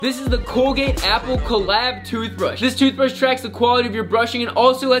This is the Colgate Apple Collab toothbrush. This toothbrush tracks the quality of your brushing and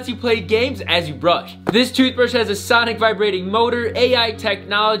also lets you play games as you brush. This toothbrush has a sonic vibrating motor, AI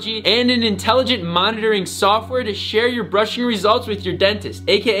technology, and an intelligent monitoring software to share your brushing results with your dentist,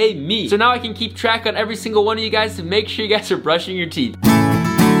 aka me. So now I can keep track on every single one of you guys to make sure you guys are brushing your teeth.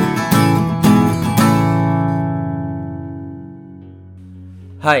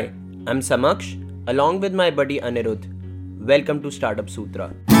 Hi, I'm Samaksh, along with my buddy Anirudh. Welcome to Startup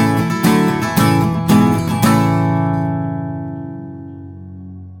Sutra.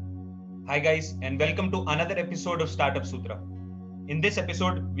 Hi guys, and welcome to another episode of Startup Sutra. In this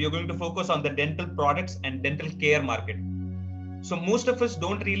episode, we are going to focus on the dental products and dental care market. So most of us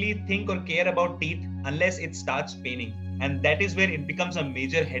don't really think or care about teeth unless it starts paining, and that is where it becomes a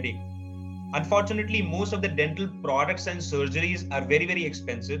major headache. Unfortunately, most of the dental products and surgeries are very, very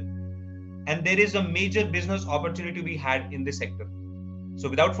expensive, and there is a major business opportunity to be had in this sector. So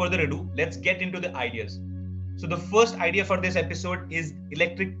without further ado, let's get into the ideas. So the first idea for this episode is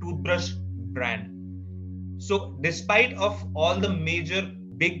electric toothbrush brand. So despite of all the major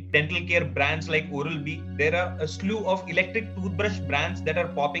big dental care brands like Oral-B, there are a slew of electric toothbrush brands that are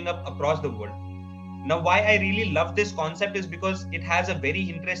popping up across the world. Now, why I really love this concept is because it has a very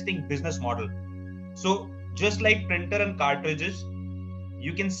interesting business model. So just like printer and cartridges,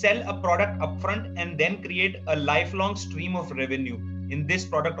 you can sell a product upfront and then create a lifelong stream of revenue in this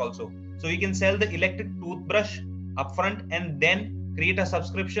product also. So you can sell the electric toothbrush upfront and then create a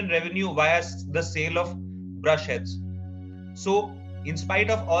subscription revenue via the sale of brush heads. So in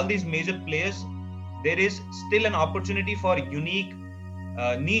spite of all these major players, there is still an opportunity for unique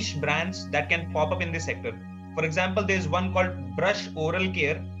niche brands that can pop up in this sector. For example, there's one called Brush Oral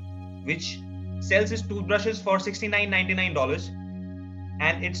Care, which sells its toothbrushes for $69.99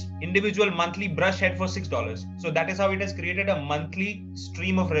 and its individual monthly brush head for $6. So that is how it has created a monthly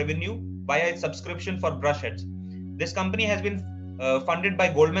stream of revenue via its subscription for brush heads. This company has been funded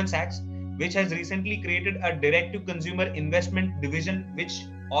by Goldman Sachs, which has recently created a direct-to-consumer investment division, which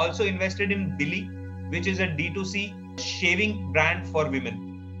also invested in Billy, which is a D2C shaving brand for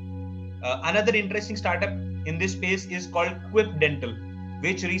women. Another interesting startup in this space is called Quip Dental,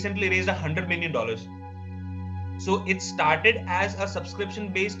 which recently raised $100 million. So it started as a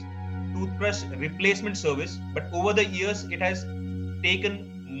subscription-based toothbrush replacement service, but over the years, it has taken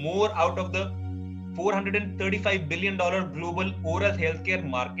more out of the $435 billion global oral healthcare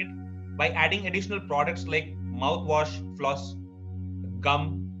market by adding additional products like mouthwash, floss,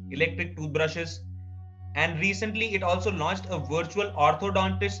 gum, electric toothbrushes, and recently it also launched a virtual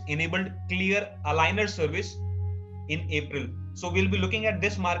orthodontist-enabled clear aligner service in April. So we'll be looking at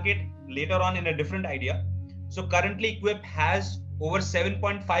this market later on in a different idea. So currently Quip has over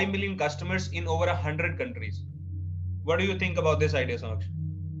 7.5 million customers in over 100 countries. What do you think about this idea, Samaksh?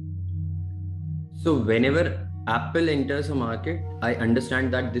 So whenever Apple enters a market, I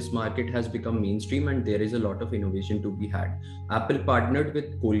understand that this market has become mainstream and there is a lot of innovation to be had. Apple partnered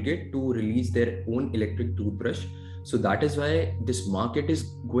with Colgate to release their own electric toothbrush. So that is why this market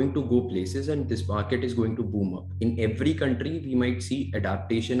is going to go places and this market is going to boom up. In every country, we might see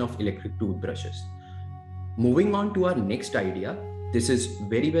adaptation of electric toothbrushes. Moving on to our next idea, this is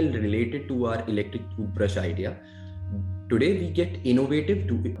very well related to our electric toothbrush idea. Today, we get innovative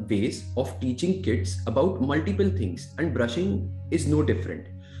ways of teaching kids about multiple things, and brushing is no different.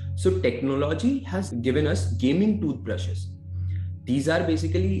 So technology has given us gaming toothbrushes. These are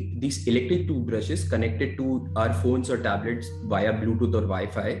basically these electric toothbrushes connected to our phones or tablets via Bluetooth or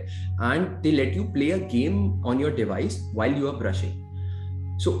Wi-Fi, and they let you play a game on your device while you are brushing.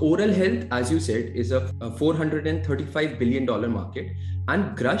 So oral health, as you said, is a $435 billion market,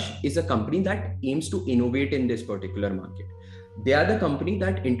 and Grush is a company that aims to innovate in this particular market. They are the company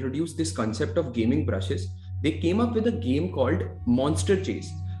that introduced this concept of gaming brushes. They came up with a game called Monster Chase.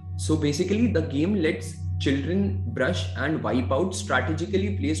 So basically the game lets children brush and wipe out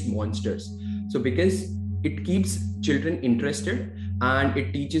strategically placed monsters. So because it keeps children interested and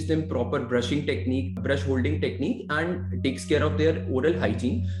it teaches them proper brushing technique, brush holding technique, and takes care of their oral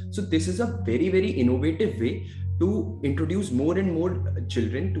hygiene. So this is a very, very innovative way to introduce more and more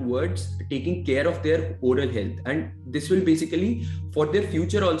children towards taking care of their oral health. And this will basically, for their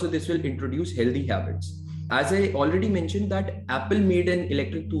future also, this will introduce healthy habits. As I already mentioned that Apple made an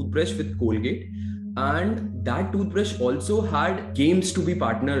electric toothbrush with Colgate, and that toothbrush also had games to be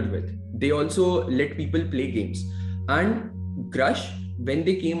partnered with. They also let people play games. And Grush, when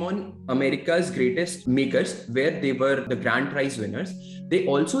they came on America's Greatest Makers, where they were the grand prize winners, they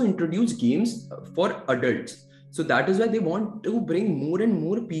also introduced games for adults. So that is why they want to bring more and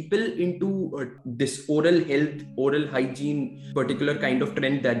more people into this oral health, oral hygiene, particular kind of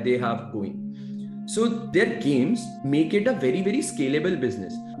trend that they have going. So their games make it a very, very scalable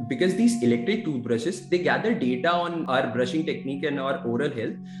business, because these electric toothbrushes, they gather data on our brushing technique and our oral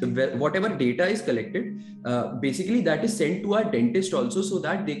health. Whatever data is collected, basically that is sent to our dentist also, so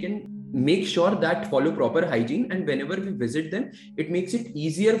that they can make sure that follow proper hygiene, and whenever we visit them, it makes it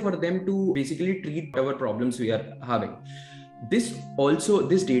easier for them to basically treat whatever problems we are having. This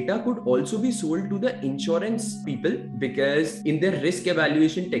data could also be sold to the insurance people, because in their risk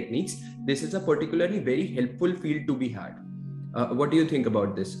evaluation techniques, this is a particularly very helpful field to be had. What do you think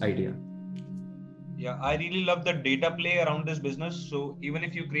about this idea? Yeah, I really love the data play around this business. So even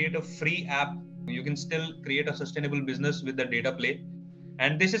if you create a free app, you can still create a sustainable business with the data play.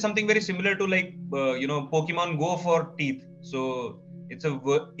 And this is something very similar to Pokemon Go for teeth. So it's a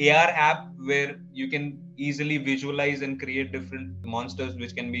AR app where you can easily visualize and create different monsters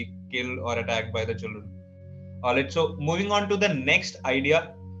which can be killed or attacked by the children. All right, so moving on to the next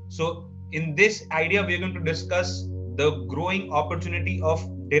idea. So in this idea, we're going to discuss the growing opportunity of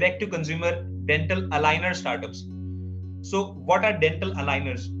direct-to-consumer dental aligner startups. So what are dental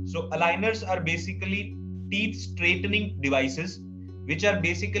aligners? So aligners are basically teeth straightening devices, which are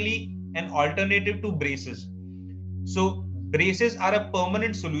basically an alternative to braces. So braces are a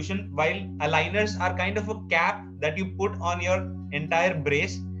permanent solution, while aligners are kind of a cap that you put on your entire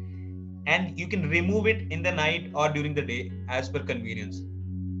brace, and you can remove it in the night or during the day as per convenience.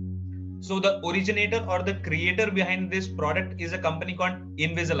 So the originator or the creator behind this product is a company called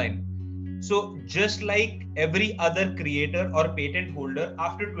Invisalign. So just like every other creator or patent holder,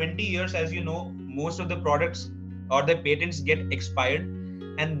 after 20 years, as you know, most of the products or the patents get expired.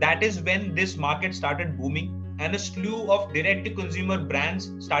 And that is when this market started booming, and a slew of direct-to-consumer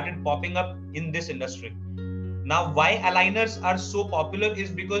brands started popping up in this industry. Now, why aligners are so popular is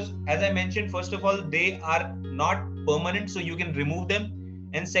because, as I mentioned, first of all, they are not permanent, so you can remove them.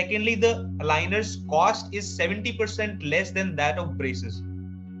 And secondly, the aligners cost is 70% less than that of braces.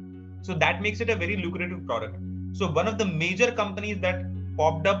 So that makes it a very lucrative product. So one of the major companies that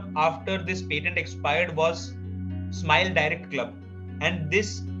popped up after this patent expired was Smile Direct Club. And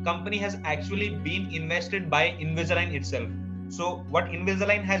this company has actually been invested by Invisalign itself. So what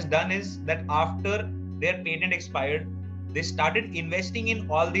Invisalign has done is that after their patent expired, they started investing in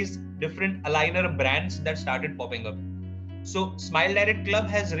all these different aligner brands that started popping up. So Smile Direct Club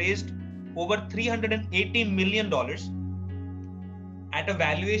has raised over $380 million at a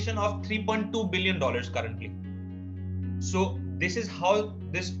valuation of $3.2 billion currently. So this is how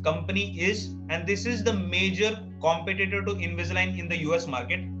this company is, and this is the major competitor to Invisalign in the US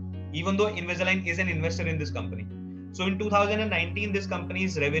market, even though Invisalign is an investor in this company. So in 2019, this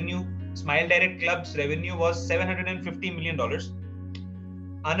company's revenue, Smile Direct Club's revenue, was $750 million.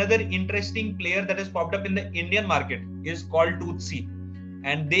 Another interesting player that has popped up in the Indian market is called 2C.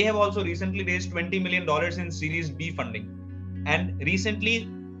 And they have also recently raised $20 million in Series B funding. And recently,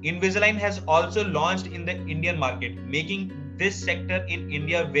 Invisalign has also launched in the Indian market, making this sector in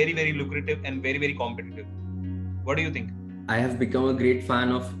India very, very lucrative and very, very competitive. What do you think? I have become a great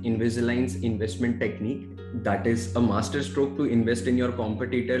fan of Invisalign's investment technique. That is a master stroke to invest in your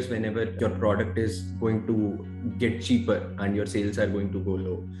competitors whenever your product is going to get cheaper and your sales are going to go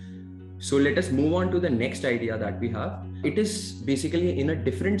low. So let us move on to the next idea that we have. It is basically in a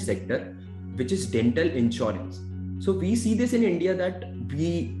different sector, which is dental insurance. So we see this in India that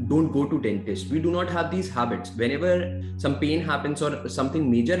we don't go to dentists. We do not have these habits. Whenever some pain happens or something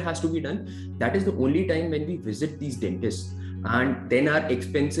major has to be done, that is the only time when we visit these dentists. And then our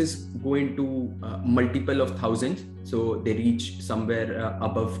expenses go into multiple of thousands. So they reach somewhere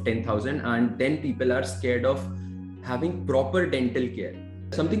above 10,000. And then people are scared of having proper dental care.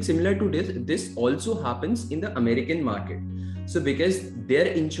 Something similar to this also happens in the American market. So because their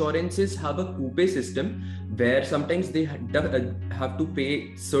insurances have a coupe system where sometimes they have to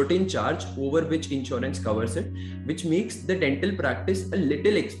pay certain charge over which insurance covers it, which makes the dental practice a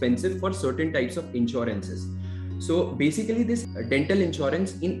little expensive for certain types of insurances. So basically this dental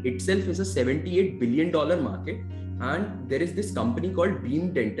insurance in itself is a $78 billion market, and there is this company called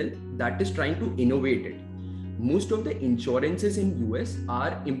Beam Dental that is trying to innovate it. Most of the insurances in US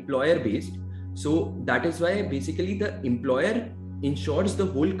are employer based. So that is why basically the employer insures the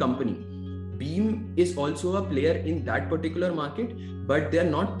whole company. Beam is also a player in that particular market, but they are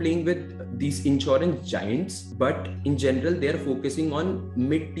not playing with these insurance giants, but in general, they are focusing on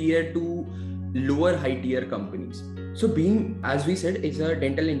mid-tier to lower high-tier companies. So Beam, as we said, is a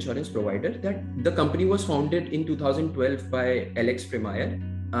dental insurance provider. That the company was founded in 2012 by Alex Premier,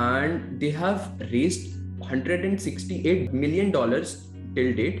 and they have raised $168 million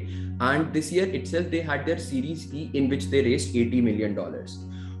till date, and this year itself they had their Series E in which they raised $80 million.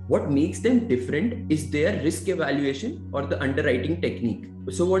 What makes them different is their risk evaluation or the underwriting technique.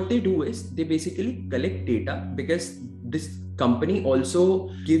 So what they do is they basically collect data, because this company also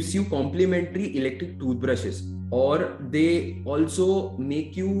gives you complimentary electric toothbrushes, or they also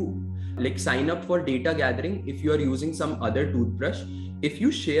make you like sign up for data gathering if you are using some other toothbrush. If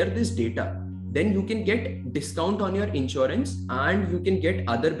you share this data, then you can get discount on your insurance and you can get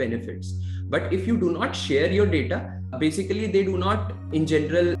other benefits. But if you do not share your data, basically they do not in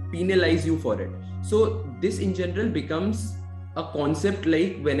general penalize you for it. So this in general becomes a concept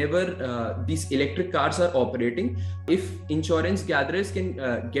like whenever these electric cars are operating, if insurance gatherers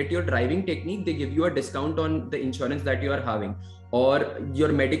can get your driving technique, they give you a discount on the insurance that you are having, or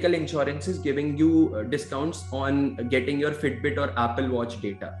your medical insurance is giving you discounts on getting your Fitbit or Apple Watch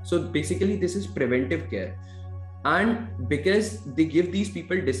data. So basically this is preventive care. And because they give these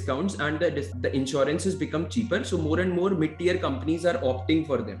people discounts and the insurances become cheaper, so more and more mid-tier companies are opting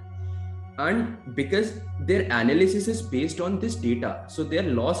for them. And because their analysis is based on this data, so their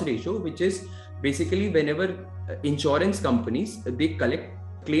loss ratio, which is basically whenever insurance companies, they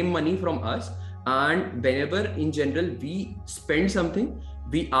claim money from us, and whenever in general we spend something,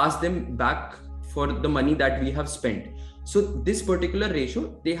 we ask them back for the money that we have spent. So this particular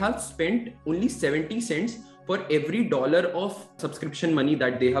ratio, they have spent only 70 cents for every dollar of subscription money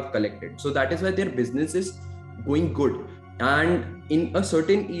that they have collected. So that is why their business is going good. And in a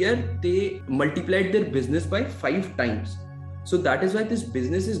certain year, they multiplied their business by 5 times. So that is why this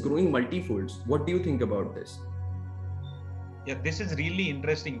business is growing multifolds. What do you think about this? Yeah, this is really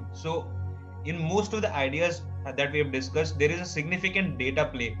interesting. So in most of the ideas that we have discussed, there is a significant data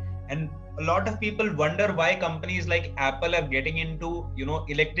play. And a lot of people wonder why companies like Apple are getting into,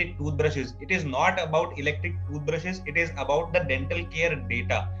 electric toothbrushes. It is not about electric toothbrushes. It is about the dental care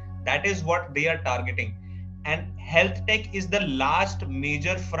data. That is what they are targeting. And health tech is the last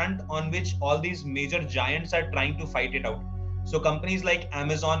major front on which all these major giants are trying to fight it out. So companies like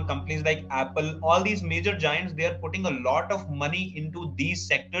Amazon, companies like Apple, all these major giants, they are putting a lot of money into these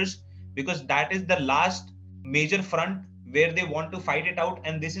sectors because that is the last major front where they want to fight it out.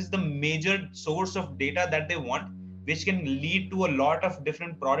 And this is the major source of data that they want, which can lead to a lot of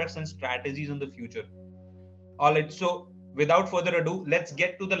different products and strategies in the future. All right. So without further ado, let's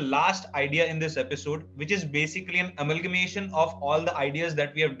get to the last idea in this episode, which is basically an amalgamation of all the ideas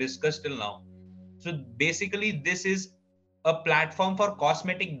that we have discussed till now. So basically, this is a platform for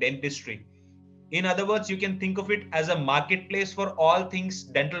cosmetic dentistry. In other words, you can think of it as a marketplace for all things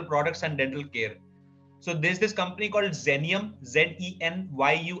dental products and dental care. So there's this company called Zenyum,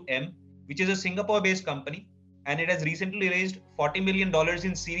 Zenyum, which is a Singapore-based company, and it has recently raised $40 million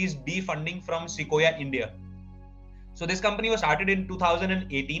in Series D funding from Sequoia, India. So this company was started in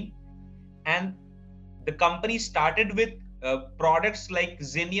 2018, and the company started with products like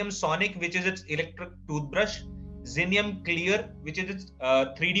Zenyum Sonic, which is its electric toothbrush, Zenyum Clear, which is its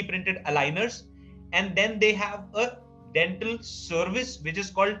 3D printed aligners, and then they have a dental service which is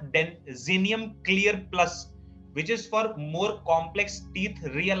called Zenyum Clear Plus, which is for more complex teeth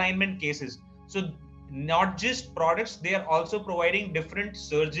realignment cases. So not just products, they are also providing different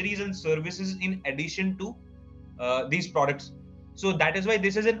surgeries and services in addition to these products. So that is why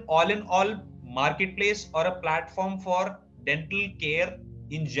this is an all-in-all marketplace or a platform for dental care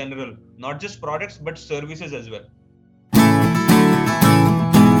in general, not just products but services as well.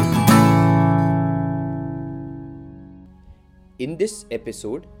 In this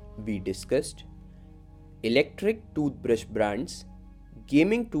episode, we discussed electric toothbrush brands,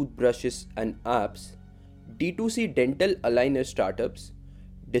 gaming toothbrushes and apps, D2C dental aligner startups,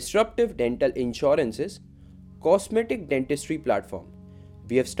 disruptive dental insurances, cosmetic dentistry platform.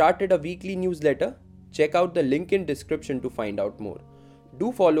 We have started a weekly newsletter. Check out the link in description to find out more.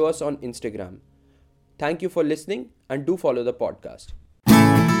 Do follow us on Instagram. Thank you for listening and do follow the podcast.